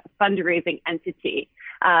important fundraising entity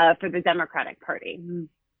for the Democratic Party.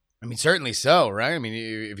 I mean, certainly so, right? I mean,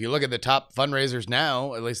 if you look at the top fundraisers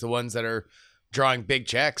now, at least the ones that are drawing big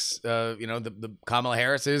checks, the Kamala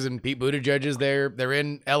Harris's and Pete Buttigieg's, they're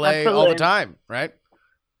in LA Absolutely. all the time, right?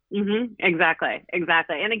 Exactly.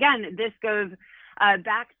 And again, this goes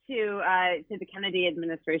back to the Kennedy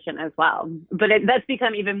administration as well. But that's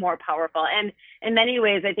become even more powerful. And in many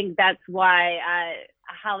ways, I think that's why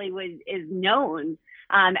Hollywood is known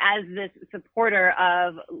as this supporter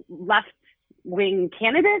of left-wing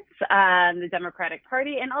candidates, the Democratic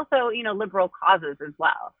Party, and also, liberal causes as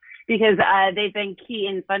well, because they've been key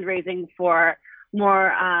in fundraising for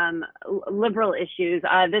more liberal issues.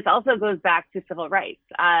 This also goes back to civil rights.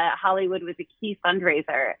 Hollywood was a key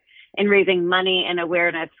fundraiser in raising money and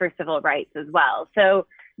awareness for civil rights as well. So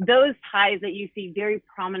those ties that you see very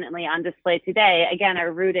prominently on display today, again,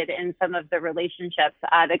 are rooted in some of the relationships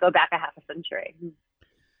that go back a half a century.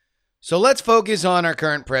 So let's focus on our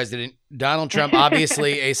current president, Donald Trump,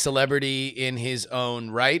 obviously a celebrity in his own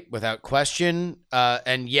right, without question,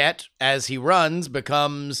 and yet, as he runs,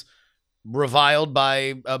 becomes reviled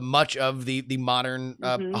by much of the modern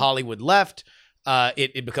Hollywood left.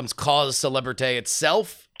 It becomes cause celebrity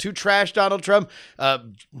itself to trash Donald Trump.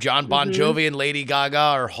 John Bon Jovi and Lady Gaga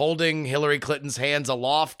are holding Hillary Clinton's hands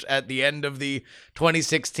aloft at the end of the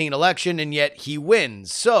 2016 election, and yet he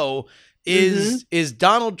wins. So is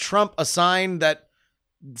Donald Trump a sign that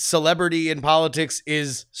celebrity in politics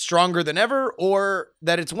is stronger than ever, or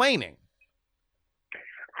that it's waning?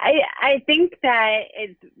 I think that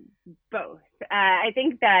it's both. I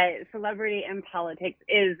think that celebrity in politics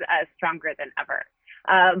is stronger than ever,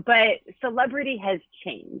 but celebrity has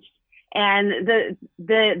changed, and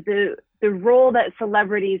the role that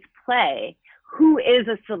celebrities play, who is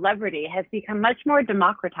a celebrity, has become much more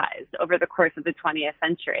democratized over the course of the 20th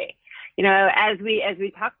century. As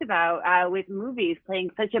we talked about with movies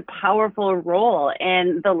playing such a powerful role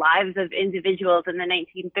in the lives of individuals in the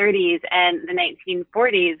 1930s and the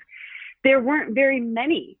 1940s, there weren't very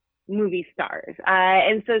many movie stars.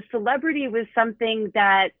 And so celebrity was something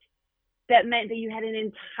that meant that you had an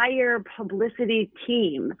entire publicity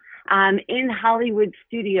team in Hollywood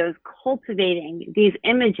studios cultivating these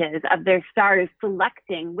images of their stars,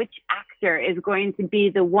 selecting which actor is going to be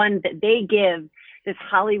the one that they give this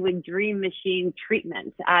Hollywood dream machine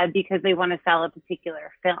treatment because they want to sell a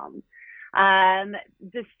particular film.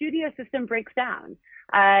 The studio system breaks down.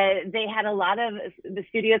 The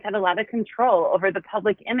studios had a lot of control over the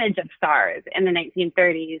public image of stars in the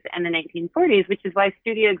 1930s and the 1940s, which is why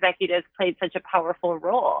studio executives played such a powerful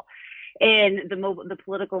role in the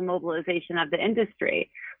political mobilization of the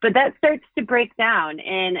industry. But that starts to break down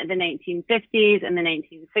in the 1950s and the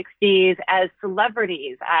 1960s as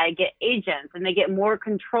celebrities get agents and they get more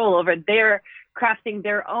control over their crafting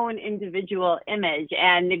their own individual image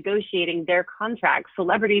and negotiating their contracts.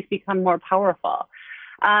 Celebrities become more powerful.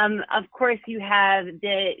 Of course, you have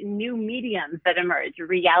the new mediums that emerge: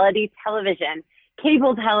 reality television,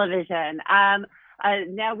 cable television.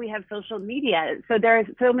 Now we have social media. So there are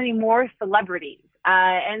so many more celebrities.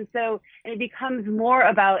 And it becomes more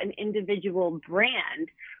about an individual brand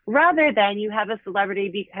rather than you have a celebrity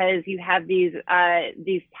because you have these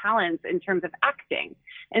talents in terms of acting.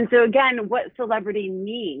 And so again, what celebrity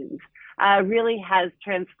means really has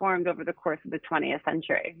transformed over the course of the 20th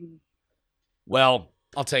century. Well,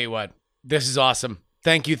 I'll tell you what, this is awesome.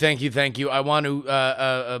 Thank you. I want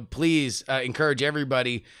to please encourage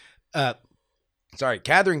everybody.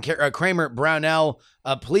 Kathryn Brownell,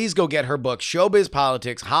 please go get her book, Showbiz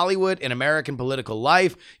Politics, Hollywood and American Political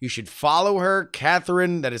Life. You should follow her,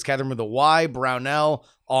 Kathryn, that is Kathryn with a Y, Brownell,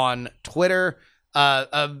 on Twitter.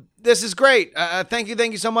 This is great. Thank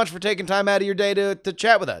you so much for taking time out of your day to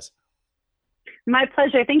chat with us. My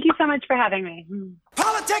pleasure. Thank you so much for having me.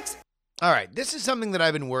 Politics! All right, this is something that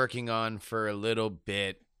I've been working on for a little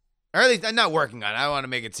bit. Or at least I'm not working on it. I don't want to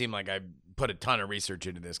make it seem like I put a ton of research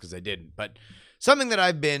into this because I didn't. But something that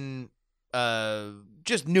I've been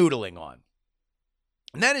just noodling on.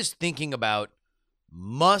 And that is thinking about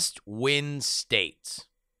must-win states.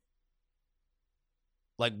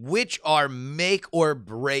 Like, which are make or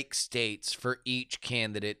break states for each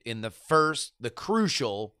candidate in the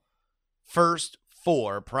crucial first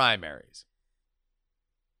 4 primaries.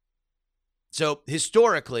 So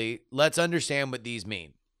historically, let's understand what these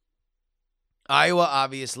mean. Iowa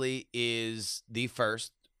obviously is the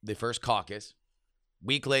first caucus.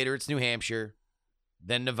 Week later, it's New Hampshire,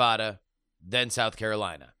 then Nevada, then South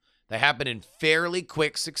Carolina. They happen in fairly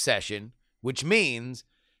quick succession, which means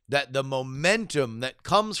that the momentum that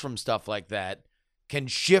comes from stuff like that can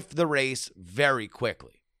shift the race very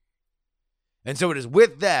quickly. And so it is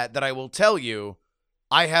with that I will tell you,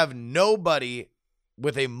 I have nobody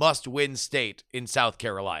with a must-win state in South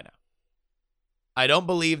Carolina. I don't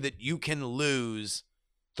believe that you can lose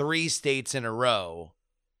 3 states in a row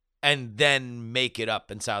and then make it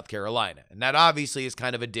up in South Carolina. And that obviously is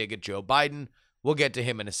kind of a dig at Joe Biden. We'll get to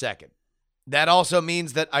him in a second. That also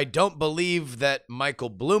means that I don't believe that Michael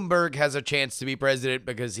Bloomberg has a chance to be president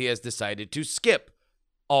because he has decided to skip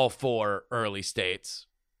all 4 early states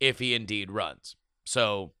if he indeed runs.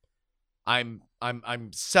 So I'm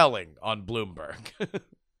selling on Bloomberg.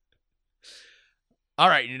 All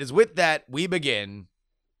right, and it is with that we begin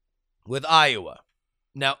with Iowa.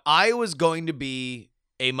 Now, Iowa's going to be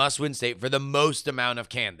a must-win state for the most amount of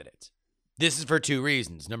candidates. This is for 2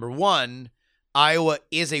 reasons. Number 1, Iowa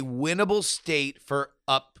is a winnable state for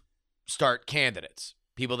upstart candidates,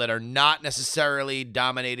 people that are not necessarily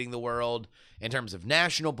dominating the world in terms of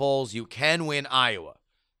national polls. You can win Iowa.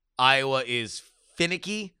 Iowa is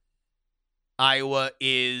finicky. Iowa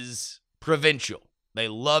is provincial. They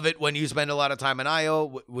love it when you spend a lot of time in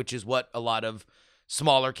Iowa, which is what a lot of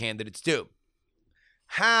smaller candidates do.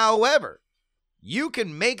 However, you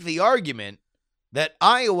can make the argument that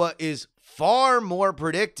Iowa is far more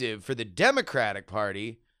predictive for the Democratic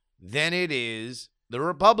Party than it is the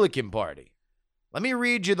Republican Party. Let me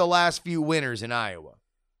read you the last few winners in Iowa.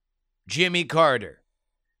 Jimmy Carter,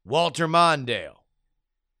 Walter Mondale,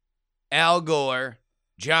 Al Gore,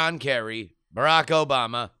 John Kerry, Barack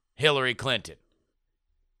Obama, Hillary Clinton.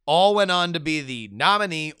 All went on to be the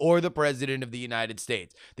nominee or the president of the United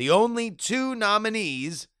States. The only 2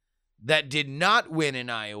 nominees that did not win in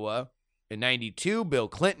Iowa, in 92, Bill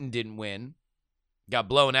Clinton didn't win, got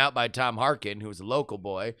blown out by Tom Harkin, who was a local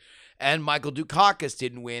boy, and Michael Dukakis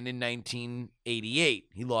didn't win in 1988.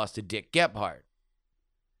 He lost to Dick Gephardt.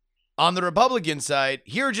 On the Republican side,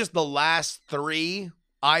 here are just the last 3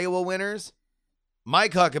 Iowa winners: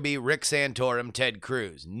 Mike Huckabee, Rick Santorum, Ted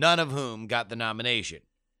Cruz, none of whom got the nomination.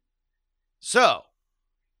 So,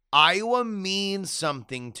 Iowa means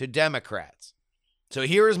something to Democrats. So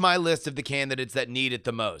here is my list of the candidates that need it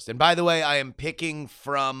the most. And by the way, I am picking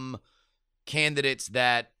from candidates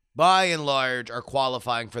that, by and large, are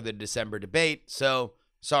qualifying for the December debate. So,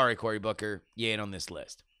 sorry, Cory Booker, you ain't on this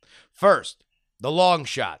list. First, the long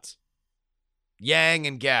shots, Yang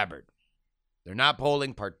and Gabbard. They're not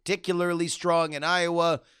polling particularly strong in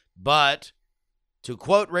Iowa, but to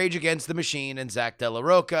quote Rage Against the Machine and Zach De La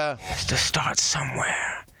Roca, It has to start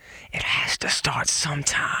somewhere. It has to start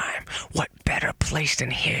sometime. What better place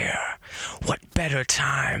than here? What better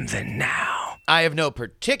time than now? I have no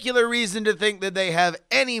particular reason to think that they have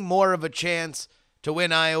any more of a chance to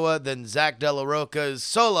win Iowa than Zach De La Roca's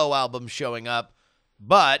solo album showing up,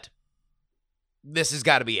 but this has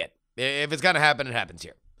got to be it. If it's going to happen, it happens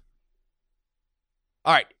here.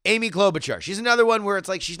 All right, Amy Klobuchar. She's another one where it's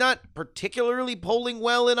like she's not particularly polling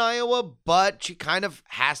well in Iowa, but she kind of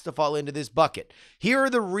has to fall into this bucket. Here are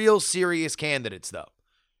the real serious candidates, though.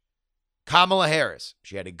 Kamala Harris.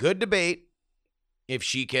 She had a good debate. If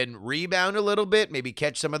she can rebound a little bit, maybe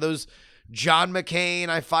catch some of those John McCain,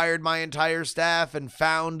 I fired my entire staff and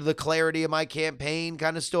found the clarity of my campaign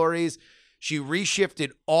kind of stories, she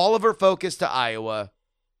reshifted all of her focus to Iowa.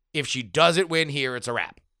 If she doesn't win here, it's a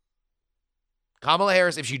wrap. Kamala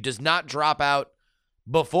Harris, if she does not drop out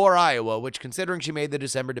before Iowa, which considering she made the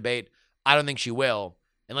December debate, I don't think she will,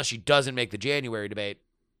 unless she doesn't make the January debate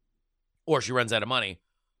or she runs out of money.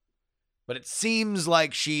 But it seems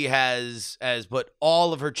like she has put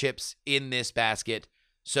all of her chips in this basket.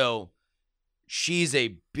 So she's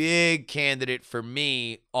a big candidate for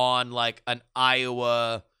me on like an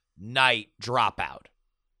Iowa night dropout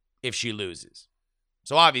if she loses.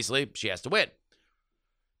 So obviously she has to win.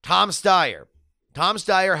 Tom Steyer. Tom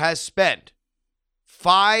Steyer has spent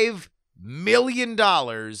 $5 million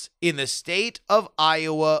in the state of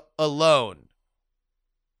Iowa alone.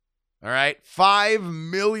 All right? $5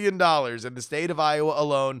 million in the state of Iowa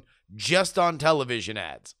alone just on television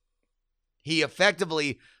ads. He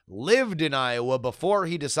effectively lived in Iowa before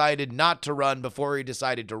he decided not to run, before he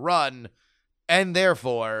decided to run, and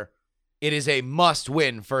therefore it is a must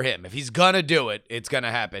win for him. If he's going to do it, it's going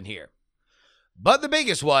to happen here. But the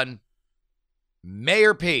biggest one,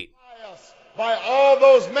 Mayor Pete. By all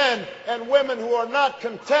those men and women who are not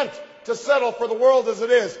content to settle for the world as it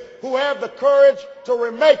is, who have the courage to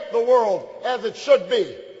remake the world as it should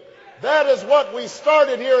be. That is what we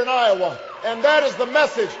started here in Iowa, and that is the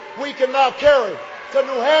message we can now carry to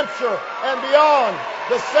New Hampshire and beyond.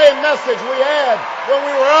 The same message we had when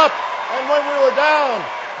we were up and when we were down.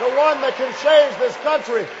 The one that can change this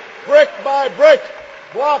country brick by brick,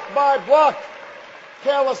 block by block,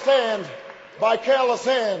 callous hand by callous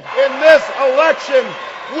hand. In this election,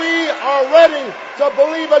 we are ready to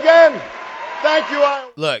believe again. Thank you,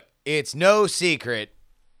 Iowa. Look, it's no secret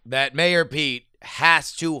that Mayor Pete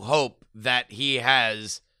has to hope that he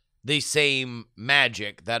has the same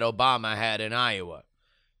magic that Obama had in Iowa,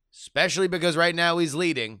 especially because right now he's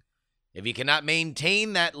leading. If he cannot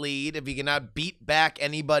maintain that lead, if he cannot beat back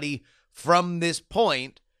anybody from this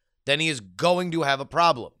point, then he is going to have a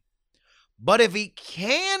problem. But if he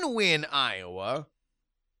can win Iowa,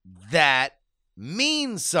 that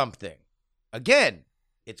means something. Again,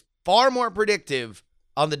 it's far more predictive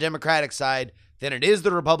on the Democratic side than it is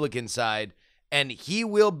the Republican side, and he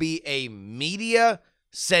will be a media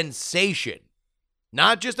sensation.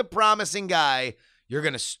 Not just a promising guy. You're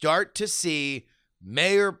going to start to see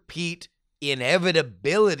Mayor Pete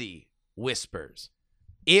inevitability whispers.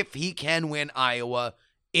 If he can win Iowa,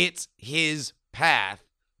 it's his path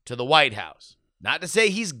to the White House. Not to say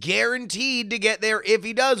he's guaranteed to get there if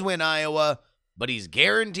he does win Iowa, but he's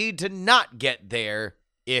guaranteed to not get there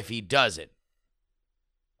if he doesn't.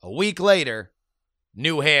 A week later,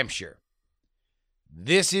 New Hampshire.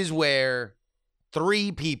 This is where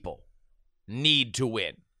 3 people need to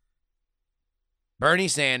win. Bernie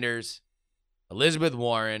Sanders, Elizabeth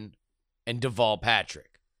Warren, and Deval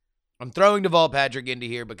Patrick. I'm throwing Deval Patrick into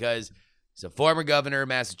here because he's a former governor of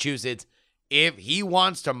Massachusetts. If he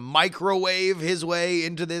wants to microwave his way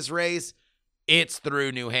into this race, it's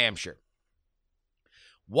through New Hampshire.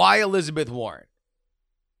 Why Elizabeth Warren?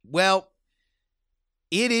 Well,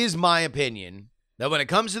 it is my opinion that when it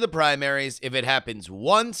comes to the primaries, if it happens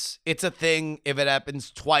once, it's a thing. If it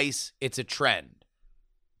happens twice, it's a trend.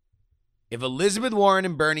 If Elizabeth Warren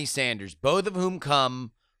and Bernie Sanders, both of whom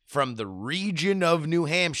come from the region of New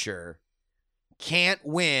Hampshire, can't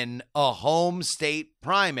win a home state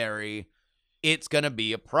primary, it's going to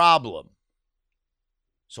be a problem.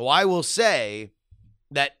 So I will say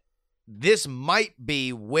that this might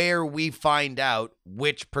be where we find out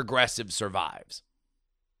which progressive survives.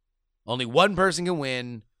 Only one person can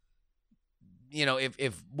win. You know,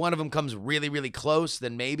 if one of them comes really, really close,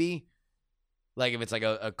 then maybe. Like if it's like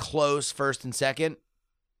a close first and second.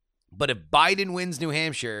 But if Biden wins New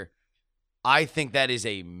Hampshire, I think that is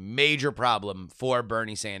a major problem for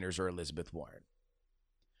Bernie Sanders or Elizabeth Warren.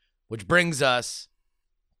 Which brings us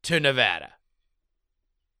to Nevada.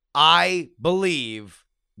 I believe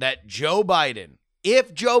that Joe Biden,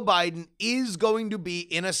 if Joe Biden is going to be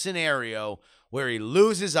in a scenario where he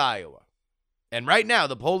loses Iowa, and right now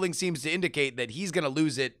the polling seems to indicate that he's going to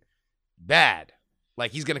lose it bad,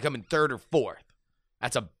 like he's going to come in 3rd or 4th.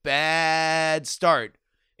 That's a bad start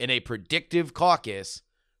in a predictive caucus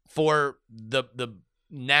for the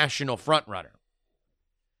national frontrunner.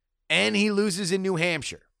 And he loses in New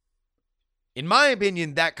Hampshire. In my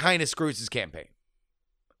opinion, that kind of screws his campaign.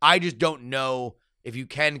 I just don't know if you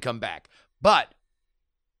can come back. But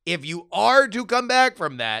if you are to come back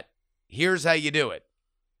from that, here's how you do it.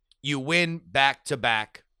 You win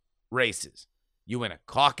back-to-back races. You win a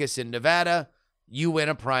caucus in Nevada. You win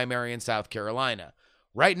a primary in South Carolina.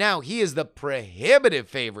 Right now, he is the prohibitive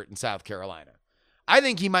favorite in South Carolina. I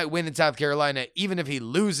think he might win in South Carolina even if he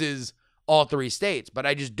loses all 3 states, but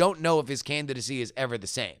I just don't know if his candidacy is ever the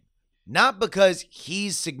same. Not because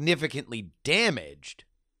he's significantly damaged.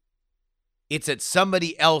 It's that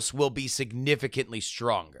somebody else will be significantly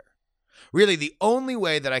stronger. Really, the only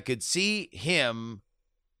way that I could see him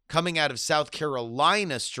coming out of South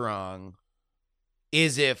Carolina strong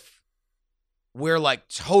is if we're like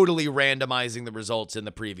totally randomizing the results in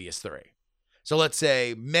the previous 3. So let's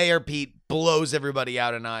say Mayor Pete blows everybody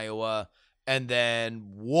out in Iowa, and then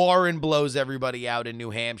Warren blows everybody out in New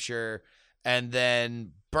Hampshire, and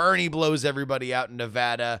then Bernie blows everybody out in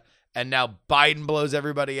Nevada, and now Biden blows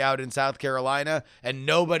everybody out in South Carolina, and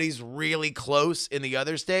nobody's really close in the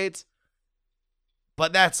other states.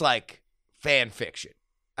 But that's like fan fiction.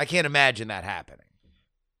 I can't imagine that happening.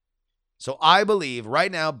 So I believe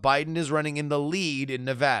right now Biden is running in the lead in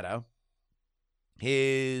Nevada.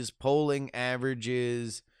 His polling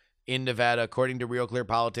averages in Nevada, according to Real Clear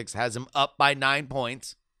Politics, has him up by 9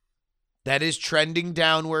 points. that is trending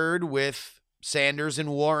downward with Sanders and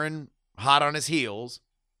Warren hot on his heels.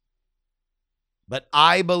 But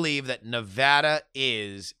I believe that Nevada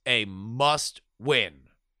is a must-win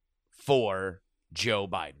for Joe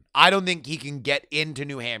Biden. I don't think he can get into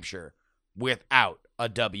New Hampshire without a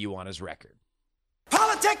W on his record.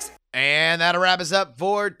 Politics! And that'll wrap us up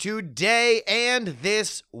for today and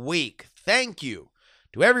this week. Thank you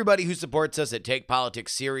to everybody who supports us at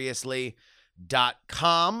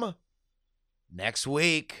TakePoliticsSeriously.com. Next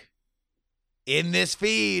week, in this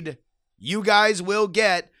feed, you guys will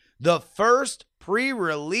get the first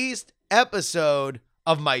pre-released episode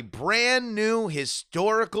of my brand new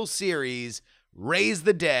historical series, Raise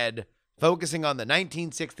the Dead, focusing on the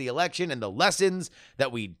 1960 election and the lessons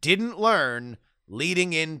that we didn't learn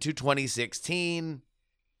leading into 2016.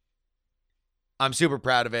 I'm super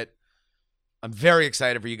proud of it. I'm very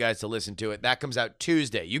excited for you guys to listen to it. That comes out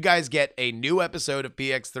Tuesday. You guys get a new episode of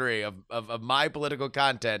PX3 of my political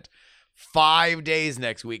content 5 days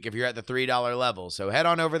next week if you're at the $3 level. So head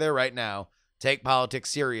on over there right now.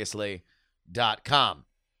 TakePoliticsSeriously.com.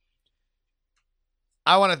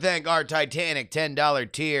 I want to thank our Titanic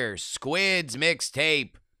 $10 tier, Squids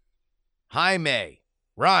Mixtape, Jaime,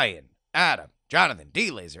 Ryan, Adam, Jonathan,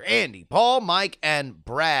 D-Laser, Andy, Paul, Mike, and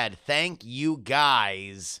Brad. Thank you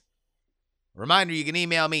guys. Reminder, you can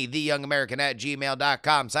email me,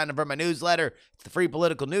 theyoungamerican@gmail.com. Sign up for my newsletter. It's the Free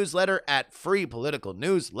Political Newsletter at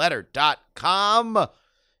freepoliticalnewsletter.com.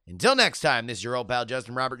 Until next time, this is your old pal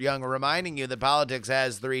Justin Robert Young reminding you that politics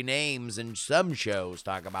has three names, and some shows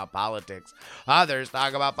talk about politics. Others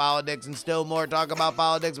talk about politics and still more talk about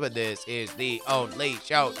politics, but this is the only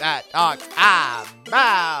show that talks about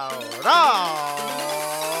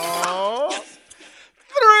all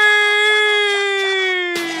three.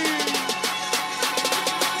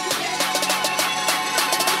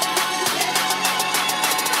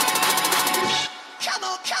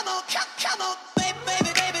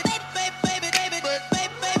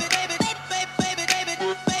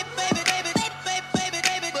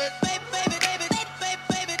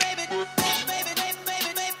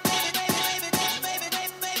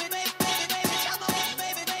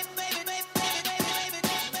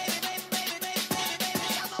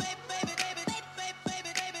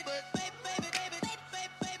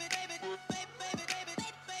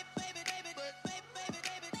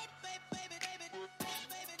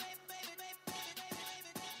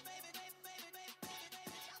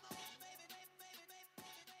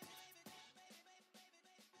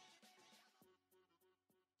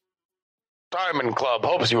 Diamond Club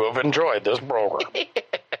hopes you have enjoyed this program.